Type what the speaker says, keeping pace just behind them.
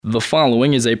The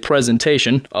following is a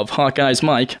presentation of Hawkeyes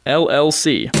Mike,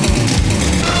 LLC.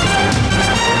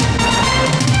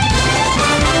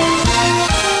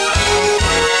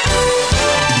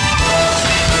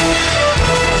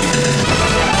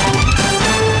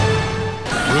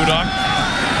 Rudock,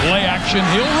 play action,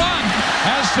 he'll run,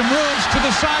 has some room to the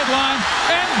sideline,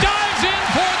 and dives in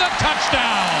for the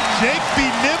touchdown. Jake be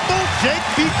nimble, Jake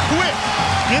be quick.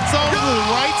 Gets over to the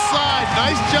right side.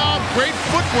 Nice job, great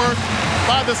footwork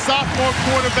by the sophomore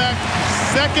quarterback.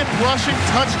 Second rushing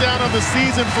touchdown of the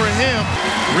season for him.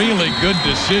 Really good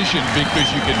decision because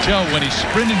you can tell when he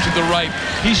sprinted to the right,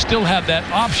 he still had that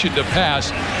option to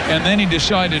pass, and then he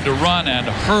decided to run and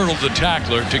hurdle the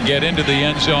tackler to get into the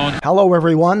end zone. Hello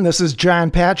everyone, this is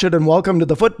John Patchett and welcome to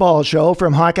the Football Show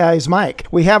from Hawkeyes Mike.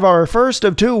 We have our first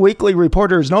of two weekly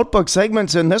Reporter's Notebook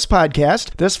segments in this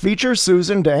podcast. This features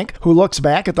Susan Dank, who looks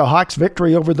back at the Hawks'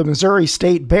 victory over the Missouri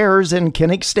State Bears in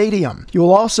Kinnick Stadium.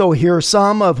 You'll also hear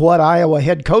some of what Iowa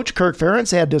head coach Kirk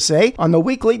Ferentz had to say on the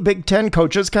weekly Big Ten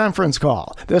Coaches Conference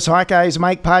call. This Hawkeyes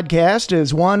Mike podcast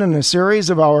is one in a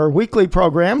series of our weekly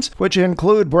programs, which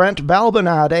include Brent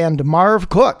Balbinot and Marv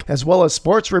Cook, as well as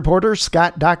sports reporters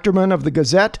Scott Docterman of the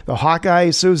Gazette, the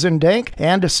Hawkeyes Susan Dank,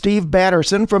 and Steve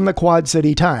Batterson from the Quad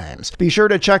City Times. Be sure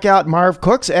to check out Marv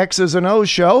Cook's X's and O's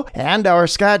show and our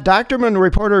Scott Docterman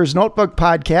Reporter's Notebook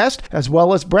podcast, as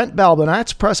well as Brent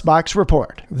Balbinot's Press Box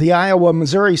Report. The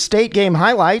Iowa-Missouri State game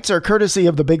highlights are courtesy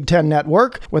of the Big Ten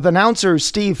Network, with announcers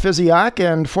Steve Fiziak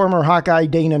and former Hawkeye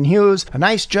Danon Hughes. A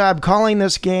nice job calling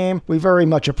this game. We very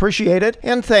much appreciate it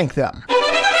and thank them.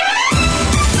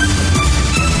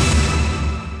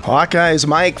 Hawkeyes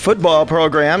Mike football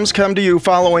programs come to you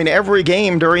following every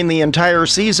game during the entire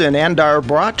season and are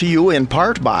brought to you in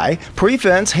part by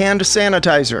Prefense Hand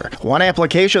Sanitizer. One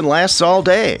application lasts all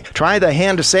day. Try the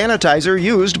hand sanitizer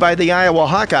used by the Iowa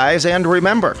Hawkeyes, and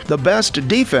remember, the best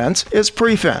defense is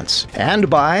Prefense. And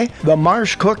by the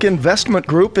Marsh Cook Investment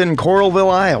Group in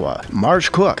Coralville, Iowa. Marsh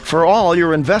Cook, for all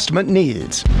your investment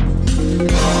needs.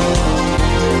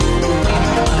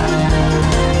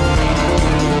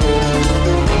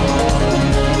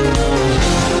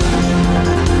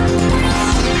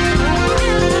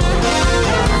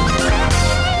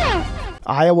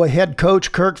 Iowa head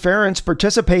coach Kirk Ferentz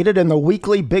participated in the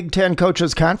weekly Big Ten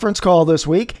Coaches Conference call this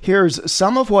week. Here's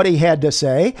some of what he had to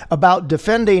say about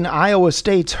defending Iowa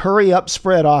State's hurry-up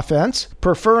spread offense,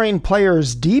 preferring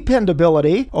players'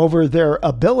 dependability over their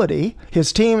ability,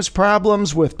 his team's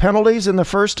problems with penalties in the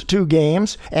first two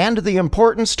games, and the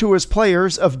importance to his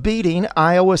players of beating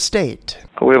Iowa State.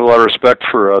 We have a lot of respect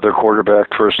for their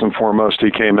quarterback, first and foremost. He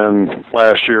came in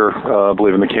last year, I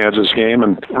believe, in the Kansas game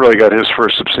and really got his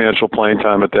first substantial playing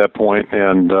time at that point,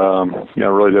 and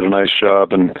really did a nice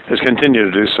job and has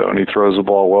continued to do so. And he throws the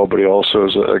ball well, but he also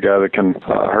is a guy that can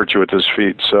hurt you with his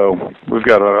feet. So we've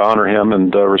got to honor him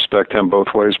and respect him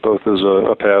both ways, both as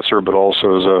a passer, but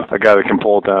also as a guy that can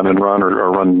pull it down and run or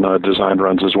run designed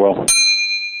runs as well.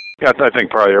 Yeah, I think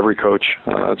probably every coach,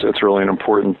 it's really an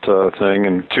important thing,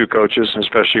 and two coaches,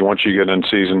 especially once you get in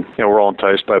season, we're all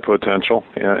enticed by potential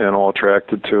and all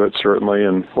attracted to it, certainly,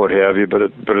 and what have you, but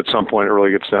at some point it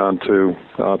really gets down to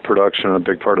production. A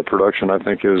big part of production, I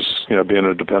think, is being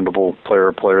a dependable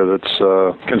player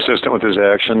that's consistent with his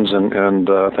actions,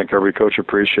 and I think every coach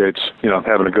appreciates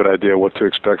having a good idea what to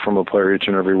expect from a player each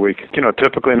and every week.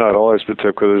 Typically, not always, but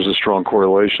typically there's a strong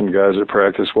correlation. Guys that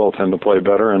practice well tend to play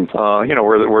better, and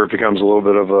where it becomes a little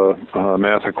bit of a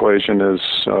math equation is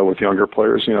with younger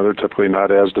players. They're typically not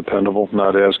as dependable,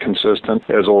 not as consistent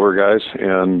as older guys,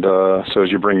 and so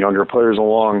as you bring younger players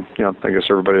along, I guess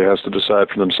everybody has to decide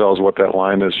for themselves what that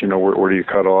line is. Where do you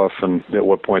cut off, and at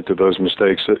what point do those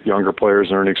mistakes that younger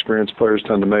players and inexperienced players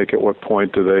tend to make? At what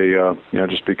point do they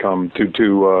just become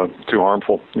too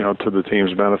harmful to the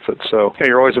team's benefit? So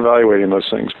you're always evaluating those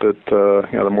things, but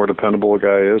the more dependable a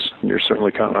guy is, and you're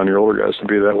certainly counting on your older guys to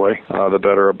be that way, the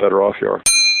better off you are.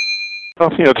 Well,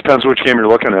 it depends which game you're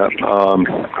looking at.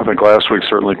 I think last week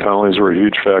certainly penalties were a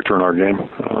huge factor in our game.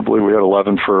 I believe we had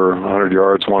 11 for 100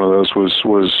 yards. One of those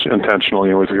was intentional.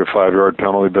 We took a 5-yard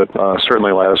penalty, but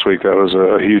certainly last week that was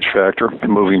a huge factor.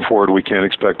 And moving forward, we can't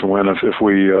expect to win if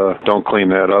we don't clean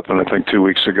that up. And I think 2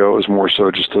 weeks ago it was more so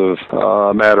just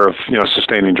a matter of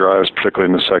sustaining drives,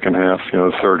 particularly in the second half.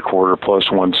 The third quarter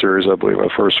plus one series, I believe, our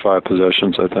first 5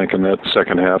 possessions. I think in that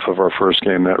second half of our first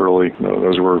game, that really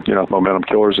those were momentum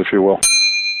killers, if you will.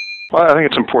 Well, I think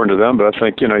it's important to them, but I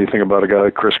think, you think about a guy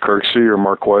like Chris Kirksey or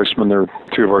Mark Weissman, they're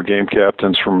two of our game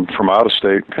captains from out of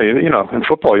state. Hey, in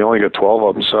football, you only get 12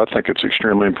 of them, so I think it's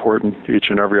extremely important each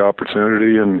and every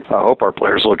opportunity, and I hope our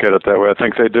players look at it that way. I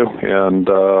think they do, and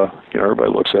everybody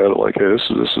looks at it like, hey,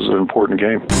 this is an important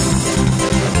game.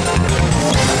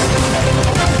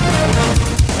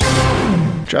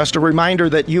 Just a reminder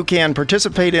that you can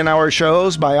participate in our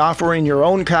shows by offering your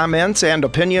own comments and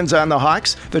opinions on the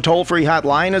Hawks. The toll-free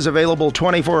hotline is available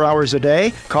 24 hours a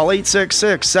day. Call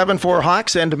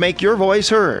 866-74-HAWKS and make your voice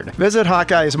heard. Visit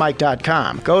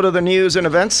HawkeyesMike.com. Go to the news and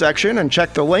events section and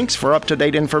check the links for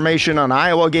up-to-date information on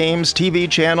Iowa games,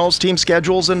 TV channels, team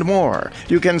schedules, and more.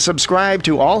 You can subscribe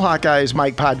to all Hawkeyes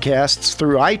Mike podcasts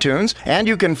through iTunes, and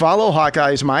you can follow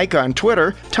Hawkeyes Mike on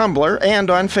Twitter, Tumblr, and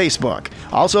on Facebook.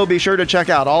 Also, be sure to check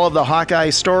out all of the Hawkeye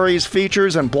stories,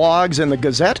 features, and blogs in the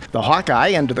Gazette, the Hawkeye,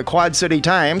 and the Quad City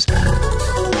Times.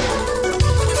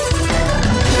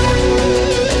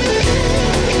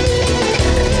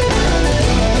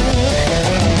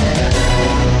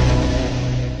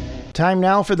 Time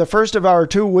now for the first of our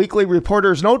 2 weekly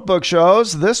Reporter's Notebook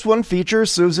shows. This one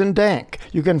features Susan Dank.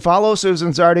 You can follow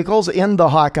Susan's articles in the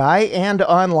Hawkeye and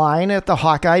online at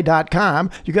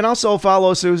thehawkeye.com. You can also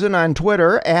follow Susan on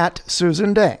Twitter at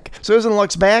Susan Dank. Susan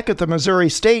looks back at the Missouri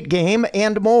State game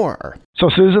and more. So,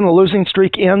 Susan, the losing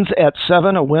streak ends at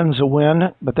 7. A win's a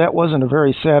win, but that wasn't a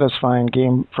very satisfying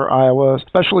game for Iowa,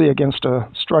 especially against a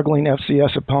struggling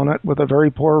FCS opponent with a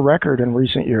very poor record in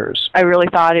recent years. I really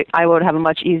thought Iowa would have a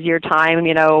much easier time.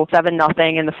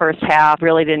 7-0 in the first half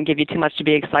really didn't give you too much to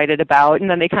be excited about, and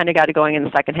then they kind of got it going in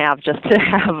the second half just to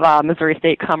have Missouri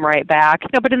State come right back.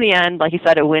 But in the end, like you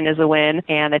said, a win is a win,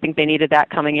 and I think they needed that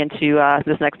coming into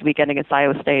this next weekend against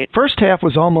Iowa State. First half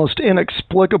was almost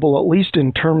inexplicable, at least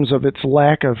in terms of its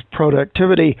lack of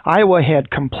productivity. Iowa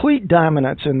had complete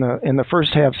dominance in the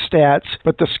first half stats,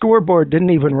 but the scoreboard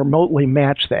didn't even remotely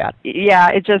match that.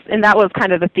 Yeah, and that was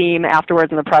kind of the theme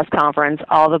afterwards in the press conference.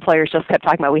 All the players just kept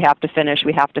talking about we have to finish,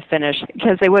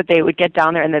 because they would get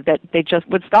down there and they just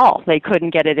would stall. They couldn't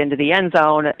get it into the end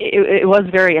zone. It was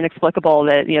very inexplicable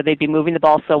that they'd be moving the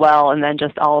ball so well and then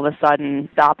just all of a sudden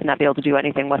stop and not be able to do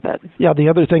anything with it. Yeah, the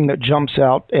other thing that jumps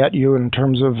out at you in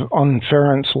terms of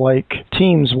unfairness-like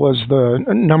teams was the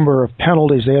number of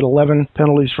penalties. They had 11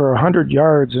 penalties for 100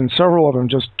 yards, and several of them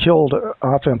just killed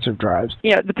offensive drives.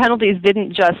 The penalties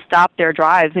didn't just stop their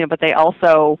drives, but they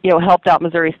also, helped out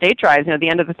Missouri State drives. At the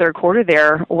end of the third quarter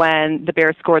there, when the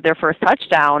Bears scored their first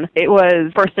touchdown, it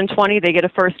was 1st and 20. They get a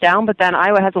first down, but then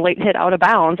Iowa has a late hit out of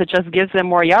bounds. It just gives them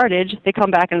more yardage. They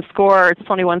come back and score. It's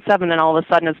 21-7, then all of a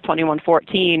sudden it's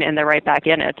 21-14, and they're right back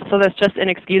in it. So that's just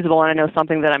inexcusable, and I know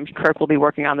something that Kirk will be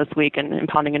working on this week and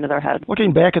pounding into their head.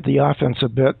 Looking back at the offense a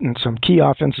bit and some key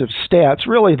offensive stats,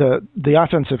 really the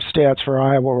offensive stats for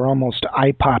Iowa were almost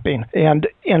eye-popping. And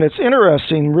it's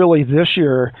interesting, really, this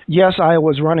year, yes,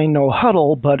 Iowa's running no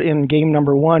huddle, but in game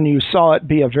number 1, you saw it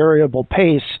be a variable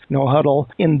pace, no huddle.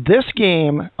 In this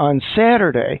game on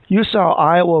Saturday, you saw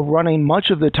Iowa running much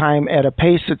of the time at a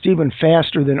pace that's even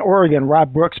faster than Oregon.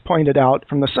 Rob Brooks pointed out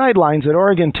from the sidelines that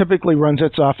Oregon typically runs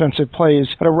its offensive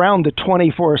plays at around the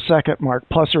 24-second mark,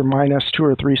 plus or minus 2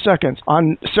 or 3 seconds.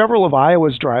 On several of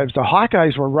Iowa's drives, the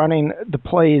Hawkeyes were running the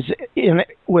plays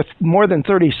with more than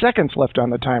 30 seconds left on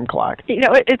the time clock.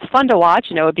 It's fun to watch.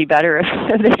 It'd be better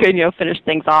if they could, finish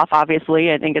things off,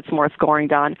 obviously. I think it's more scoring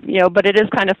done. But it is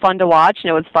kind of fun to watch.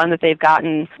 It's fun that they've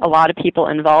gotten a lot of people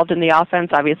involved in the offense.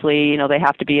 Obviously, they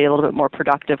have to be a little bit more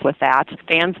productive with that.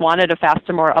 Fans wanted a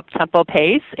faster, more up-tempo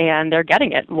pace, and they're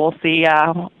getting it. We'll see,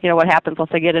 what happens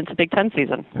once they get into Big Ten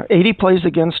season. 80 plays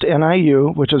against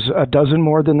NIU, which is a dozen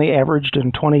more than they averaged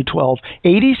in 2012.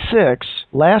 86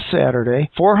 last Saturday,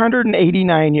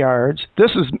 489 yards.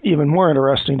 This is even more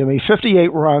interesting to me.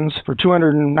 58 runs for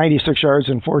 296 yards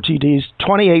and 4 TDs,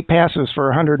 28 passes for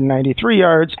 193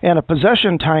 yards, and a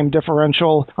possession time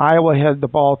differential. Iowa had the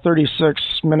ball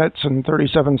 36 minutes and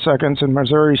 37 seconds, and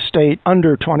Missouri State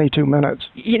under 22 minutes.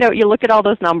 You look at all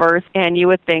those numbers, and you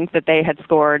would think that they had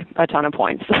scored a ton of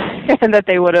points, and that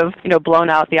they would have, blown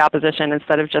out the opposition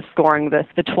instead of just scoring the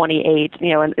 28,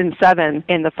 and 7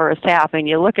 in the first half. And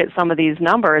you look at some of these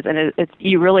numbers, and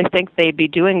you really think they'd be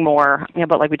doing more.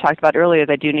 But like we talked about earlier,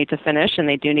 they do need to finish, and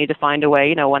they do need to find a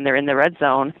way, when they're in the red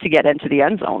zone, to get into the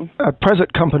end zone.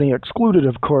 Present company excluded,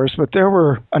 of course, but there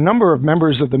were a number of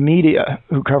members of the media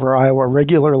who cover Iowa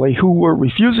regularly who were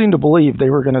refusing to believe they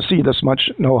were going to see this much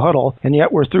no huddle, and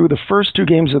yet we're through the first 2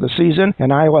 games of the season,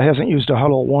 and Iowa hasn't used a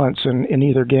huddle once in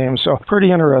either game. So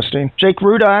pretty interesting. Jake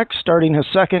Rudock starting his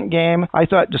second game. I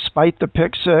thought despite the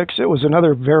pick 6, it was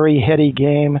another very heady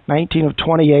game, 19 of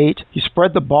 28. He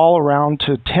spread the ball around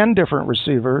to 10 different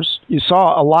receivers. You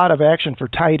saw a lot of action for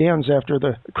tight ends after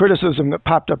the criticism that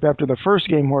popped up after the first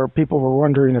game where people were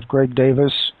wondering if Greg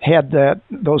Davis had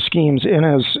those schemes in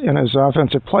his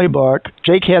offensive playbook.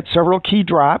 Jake had several key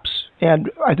drops.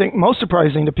 And I think most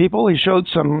surprising to people, he showed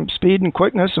some speed and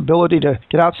quickness, ability to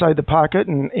get outside the pocket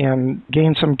and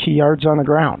gain some key yards on the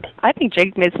ground. I think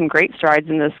Jake made some great strides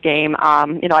in this game.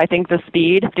 I think the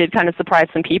speed did kind of surprise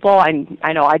some people.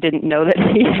 I know I didn't know that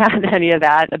he had any of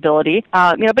that ability.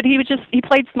 But he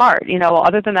played smart.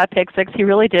 Other than that pick six, he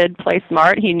really did play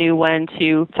smart. He knew when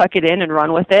to tuck it in and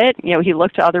run with it. He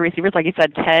looked to other receivers, like he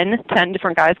said, 10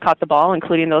 different guys caught the ball,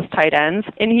 including those tight ends.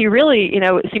 And he really,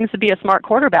 seems to be a smart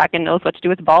quarterback and knows what to do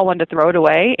with the ball, when to throw it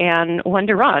away and when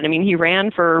to run. I mean, he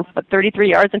ran for 33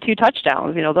 yards and 2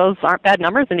 touchdowns. Those aren't bad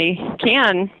numbers, and he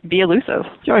can be elusive.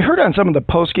 Yeah, I heard on some of the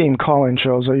post-game call-in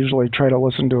shows, I usually try to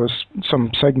listen to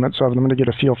some segments of them to get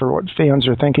a feel for what fans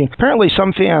are thinking. Apparently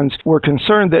some fans were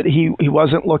concerned that he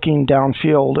wasn't looking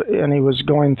downfield and he was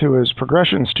going through his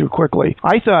progressions too quickly.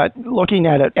 I thought, looking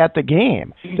at it at the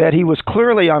game, that he was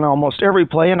clearly on almost every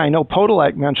play, and I know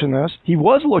Podolak mentioned this, he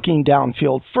was looking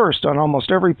downfield first on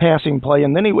almost every passing play,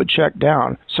 and then he would check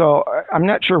down. So I'm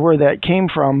not sure where that came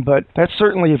from, but that's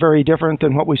certainly very different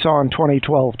than what we saw in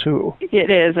 2012, too. It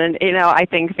is, and, I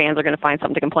think fans are going to find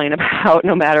something to complain about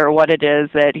no matter what it is,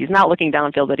 that he's not looking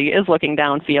downfield, that he is looking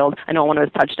downfield. I know one of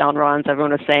his touchdown runs,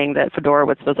 everyone was saying that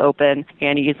Fedorowicz was open,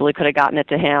 and he easily could have gotten it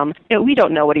to him. We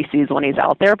don't know what he sees when he's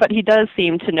out there, but he does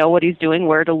seem to know what he's doing,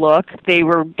 where to look. They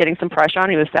were getting some pressure on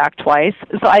him. He was sacked twice.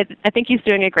 So I think he's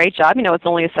doing a great job. It's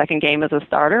only his second game as a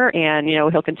starter, and,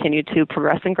 he'll continue to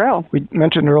progress and grow. We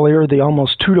mentioned earlier the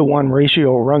almost 2-to-1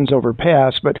 ratio runs over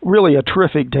pass, but really a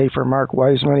terrific day for Mark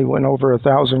Wiseman. He went over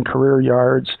 1,000 career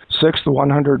yards, 6th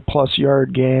 100-plus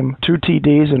yard game, 2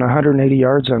 TDs and 180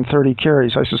 yards on 30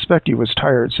 carries. I suspect he was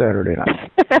tired Saturday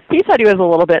night. He said he was a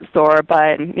little bit sore,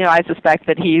 but, I suspect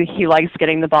that he likes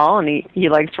getting the ball and he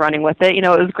likes running with it. It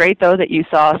was great, though, that you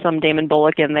saw some Damon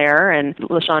Bullock in there and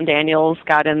LaShawn Daniels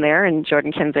got in there and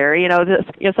Jordan Kinseri.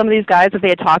 Some of these guys that they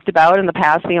had talked about in the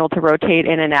past being able to rotate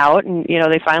in and out, and,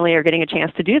 they finally are getting a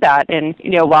chance to do that. And,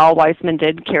 while Wiseman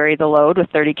did carry the load with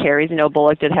 30 carries,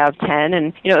 Bullock did have 10,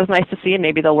 and, it was nice to see, and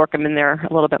maybe they'll work him in there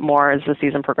a little bit more as the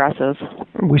season progresses.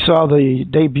 We saw the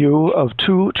debut of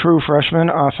 2 true freshmen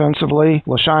offensively.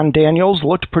 LaShawn Daniels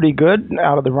looked pretty good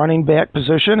out of the running back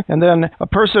position, and then a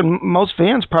person most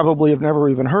fans probably have never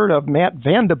even heard of, Matt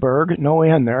Vandenberg, no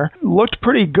end there, looked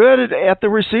pretty good at the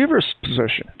receiver's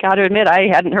position. Got to admit, I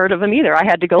hadn't heard of him either. I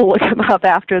had to go look him up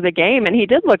after the game, and he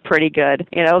did look pretty good.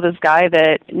 This guy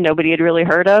that nobody had really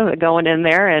heard of going in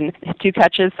there, and 2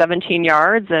 catches, 17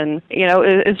 yards, and,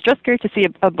 it's just great to see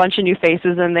a bunch of new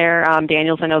faces in there.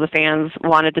 Daniels, I know the fans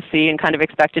wanted to see and kind of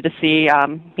expected to see.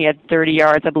 He had 30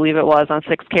 yards, I believe it was, on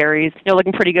 6 carries.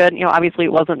 Looking pretty good. Obviously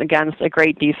it wasn't against a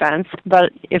great defense,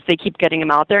 but if they keep getting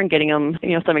him out there and getting him,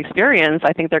 some experience,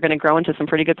 I think they're going to grow into some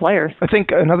pretty good players. I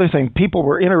think another thing, people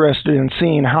were interested in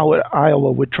seeing how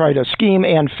Iowa would try to scheme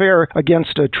and fare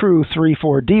against a true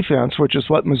 3-4 defense, which is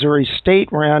what Missouri State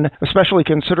ran, especially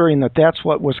considering that that's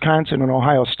what Wisconsin and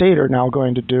Ohio State are now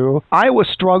going to do. Iowa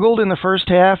struggled in the first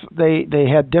half. They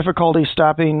had difficulty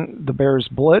stopping the Bears'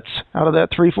 blitz out of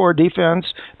that 3-4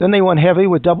 defense. Then they went heavy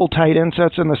with double tight end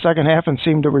sets in the second half and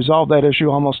seemed to resolve that issue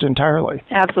almost entirely.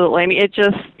 Absolutely. I mean, it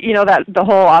just, that the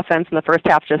whole offense in the first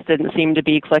half just didn't seem to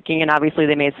be clicking, and obviously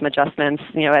they made some adjustments,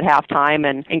 at halftime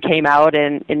and came out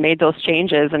and made those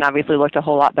changes and obviously looked a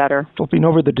whole lot better. Flipping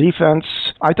over the defense,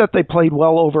 I thought they played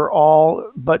well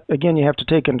overall, but again, you have to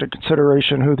take into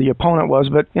consideration who the opponent was.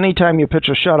 But anytime you pitch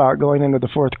a shutout going into the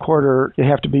fourth quarter, you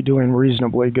have to be doing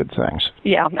reasonably good things.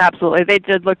 Yeah, absolutely. They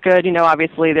did look good.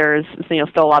 Obviously there's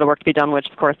still a lot of work to be done, which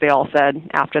of course they all said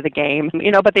after the game.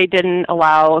 But they didn't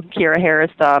allow Kira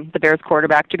Harris, the Bears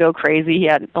quarterback, to go crazy. He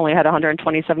only had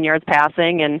 127 yards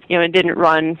passing, and it didn't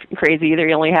run crazy either.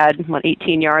 He only had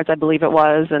 18 yards, I believe it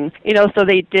was, and so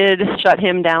they did shut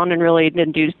him down and really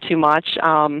didn't do too much.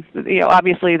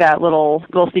 Obviously that little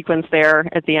sequence there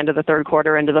at the end of the third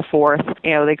quarter into the fourth,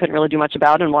 they couldn't really do much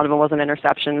about, and one of them was an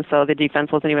interception, so the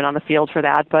defense wasn't even on the field for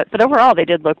that. But overall, they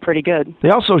did look pretty good. They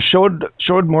also showed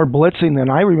more blitzing than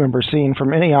I remember seeing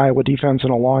from any Iowa defense in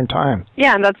a long time.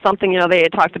 Yeah, and that's something they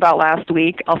had talked about last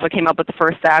week. Also came up with the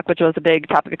first sack, which was a big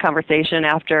topic of conversation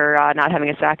after not having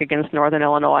a sack against Northern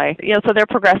Illinois. So they're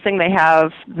progressing. They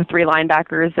have the 3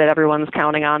 linebackers that everyone's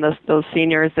counting on, those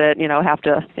seniors that have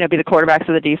to be the quarterbacks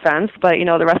of the defense. But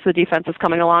the rest of the defense is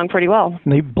coming along pretty well.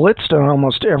 They blitzed on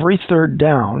almost every third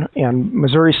down, and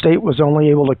Missouri State was only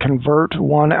able to convert convert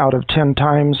 1 out of 10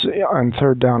 times on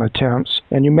third down attempts.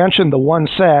 And you mentioned the one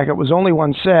sack. It was only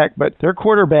one sack, but their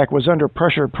quarterback was under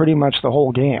pressure pretty much the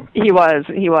whole game. He was.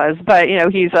 But,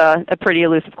 he's a pretty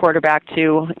elusive quarterback,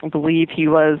 too. I believe he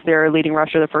was their leading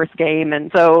rusher the first game,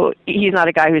 and so he's not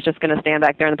a guy who's just going to stand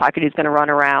back there in the pocket. He's going to run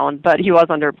around, but he was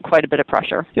under quite a bit of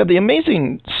pressure. Yeah, the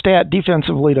amazing stat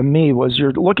defensively to me was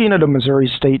you're looking at a Missouri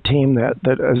State team that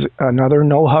is another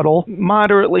no-huddle,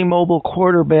 moderately mobile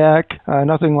quarterback,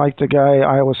 nothing like the guy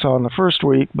Iowa saw in the first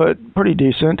week, but pretty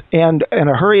decent, and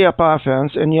a hurry-up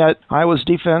offense, and yet Iowa's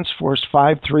defense forced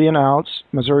 5 3-and-outs.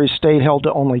 Missouri State held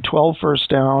to only 12 first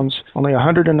downs, only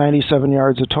 197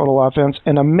 yards of total offense,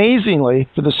 and amazingly,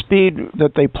 for the speed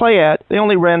that they play at, they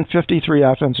only ran 53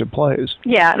 offensive plays.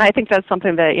 Yeah, and I think that's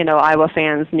something that, Iowa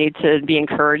fans need to be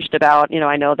encouraged about.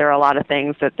 I know there are a lot of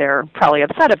things that they're probably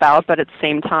upset about, but at the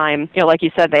same time, like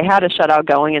you said, they had a shutout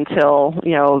going until,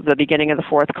 the beginning of the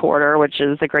fourth quarter, which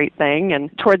is a great thing.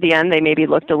 And toward the end, they maybe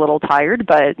looked a little tired,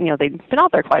 but, they've been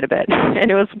out there quite a bit,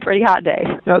 and it was a pretty hot day.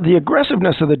 Now, the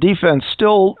aggressiveness of the defense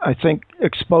still, I think,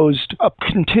 exposed a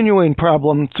continuing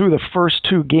problem through the first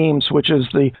 2 games, which is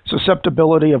the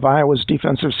susceptibility of Iowa's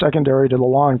defensive secondary to the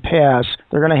long pass.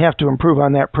 They're going to have to improve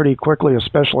on that pretty quickly,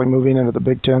 especially moving into the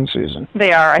Big Ten season.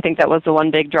 They are. I think that was the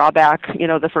one big drawback,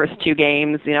 the first 2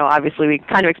 games. Obviously we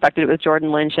kind of expected it with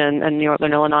Jordan Lynch and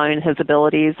Northern Illinois and his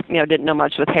abilities. Didn't know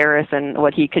much with Harris and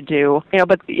what he could do.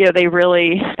 But they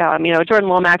really, Jordan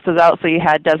Lomax was out, so you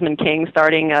had Desmond King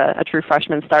starting, a true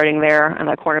freshman starting there in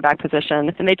that cornerback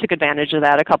position, and they took advantage of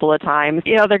that a couple of times.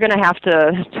 They're going to have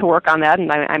to work on that,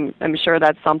 and I'm sure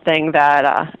that's something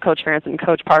that Coach Ferentz and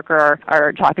Coach Parker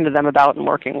are talking to them about and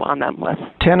working on them with.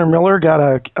 Tanner Miller got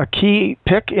a key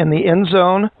pick in the end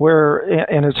zone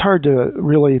and it's hard to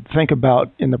really think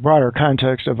about in the broader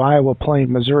context of Iowa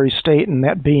playing Missouri State and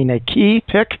that being a key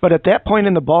pick, but at that point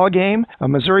in the ball game, a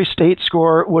Missouri State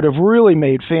score would have really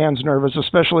made fans nervous,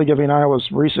 especially given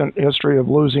Iowa's recent history of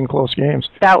losing close games.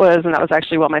 That was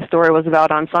actually what my story was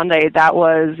about on Sunday. That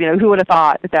was, who would have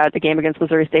thought that the game against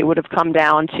Missouri State would have come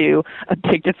down to a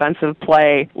big defensive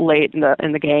play late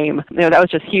in the game. That was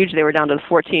just huge. They were down to the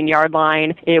 14-yard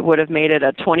line. It would have made it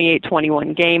a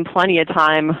 28-21 game. Plenty of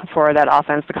time for that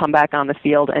offense to come back on the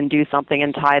field and do something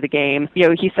and tie the game.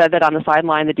 He said that on the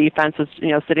sideline, the defense was,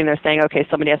 sitting there saying, okay,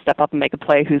 somebody has to step up and make a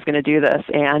play. Who's going to do this?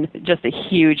 And just a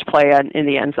huge play in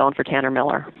the end zone for Tanner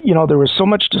Miller. There was so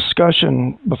much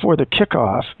discussion before the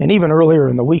kickoff and even earlier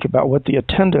in the week about what the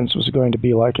attendance was going to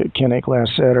be like at Kinnick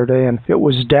last Saturday, and it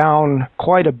was down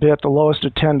quite a bit, the lowest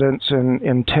attendance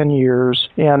in 10 years.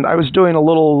 And I was doing a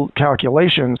little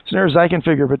calculation. As near as I can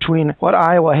figure, between what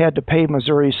Iowa had to pay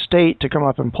Missouri State to come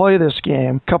up and play this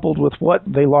game, coupled with what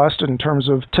they lost in terms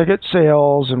of ticket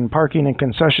sales and parking and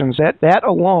concessions, that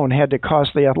alone had to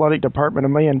cost the athletic department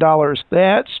 $1 million.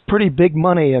 That's pretty big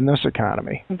money in this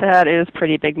economy. That is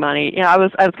pretty big money. I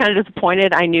was kind of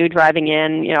disappointed. I knew driving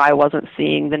in, I wasn't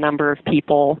seeing the number of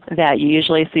people that you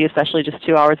usually see, especially just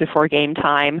 2 hours before game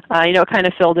time. It kind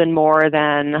of filled in more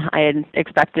than I had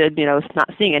expected, not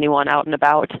seeing anyone out and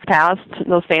about. Past,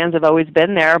 those fans have always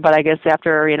been there, but I guess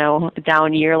after, a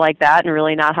down year like that and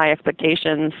really not high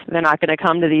expectations, they're not going to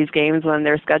come to these games when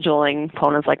they're scheduling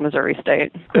opponents like Missouri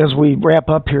State. As we wrap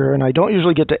up here, and I don't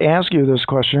usually get to ask you this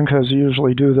question because you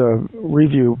usually do the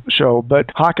review show, but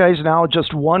Hawkeyes now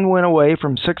just 1 win away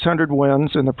from 600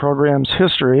 wins in the program's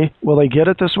history. Will they get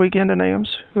it this weekend in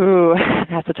Ames? Ooh,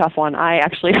 that's a tough one. I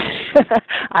actually,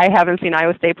 I haven't seen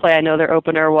Iowa State play. I know their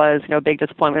opener was, a big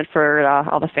disappointment for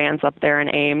all the fans up there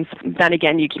in Ames. Then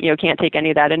again, you can't take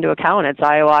any of that into account. It's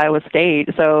Iowa State,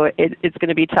 so it's going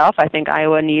to be tough. I think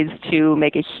Iowa needs to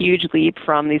make a huge leap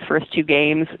from these first 2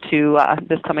 games to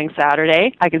this coming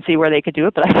Saturday. I can see where they could do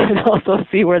it, but I can also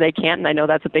see where they can't, and I know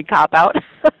that's a big cop-out.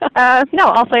 No,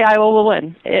 I'll say Iowa will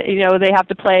win. They have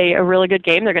to play a really good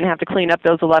game. They're going to have to clean up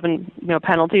those 11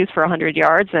 penalties for 100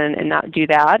 yards and not do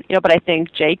that. But I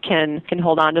think Jake can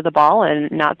hold on to the ball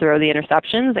and not throw the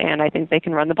interceptions, and I think they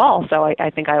can run the ball. So I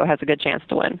think Iowa has a good chance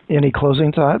to win. Any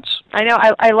closing thoughts? I know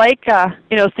I like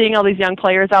seeing all these young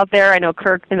players out there. I know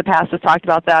Kirk in the past has talked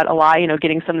about that a lot.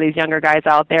 Getting some of these younger guys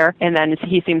out there, and then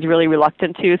he seems really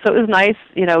reluctant to. So it was nice.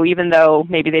 Even though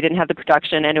maybe they didn't have the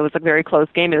production and it was a very close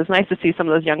game, it was nice to see some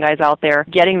of those young guys out there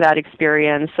getting that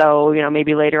experience. So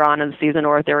maybe later on in the season,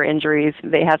 or if there were injuries,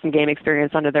 they had some game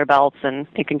experience under their belts and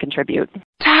it can contribute.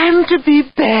 Time to be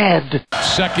bad.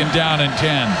 2nd down and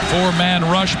 10. 4-man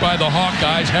rush by the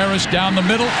Hawkeyes. Harris down the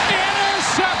middle.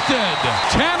 Intercepted.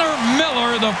 Tanner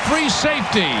Miller, the free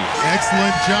safety.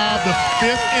 Excellent job. The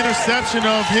 5th interception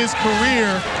of his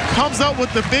career. Comes up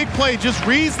with the big play. Just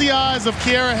reads the eyes of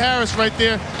Kiara Harris right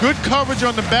there. Good coverage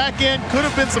on the back end. Could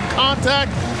have been some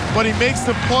contact. but he makes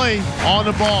the play on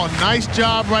the ball. Nice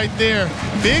job right there.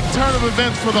 Big turn of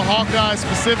events for the Hawkeyes,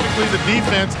 specifically the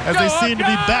defense, as they seem to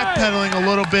be backpedaling a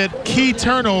little bit. Key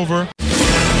turnover.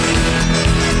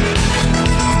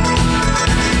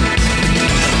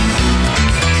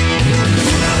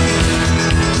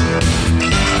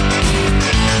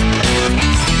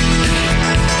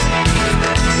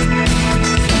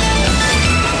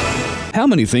 How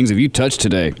many things have you touched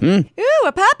today? Ooh,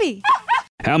 a puppy.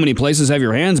 How many places have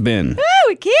your hands been?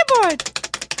 Ooh, a keyboard.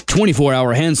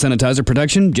 24-hour hand sanitizer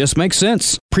protection just makes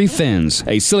sense. Prefens,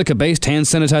 a silica-based hand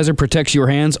sanitizer, protects your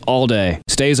hands all day.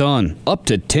 Stays on up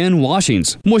to 10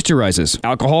 washings. Moisturizes,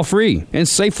 alcohol-free, and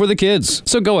safe for the kids.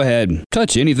 So go ahead,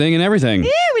 touch anything and everything.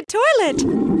 Ew, a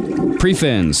toilet.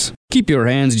 Prefens, keep your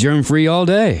hands germ-free all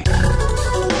day.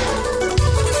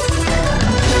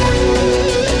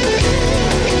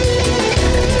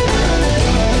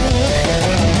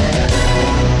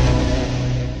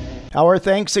 Our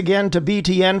thanks again to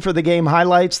BTN for the game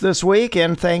highlights this week,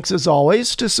 and thanks as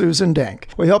always to Susan Denk.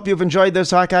 We hope you've enjoyed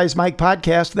this Hawkeyes Mike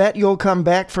podcast, that you'll come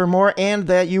back for more, and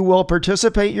that you will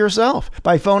participate yourself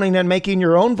by phoning and making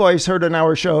your own voice heard in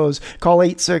our shows. Call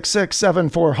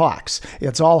 866-74-HAWKS.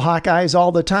 It's all Hawkeyes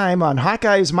all the time on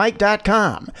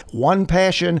HawkeyesMike.com. One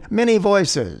passion, many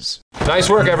voices. Nice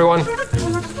work, everyone.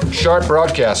 Sharp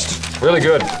broadcast. Really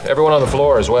good. Everyone on the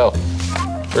floor as well.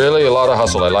 Really a lot of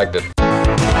hustle. I liked it.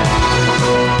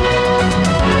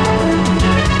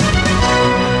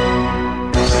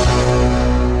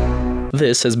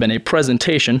 This has been a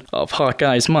presentation of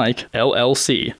Hawkeyes Mike, LLC.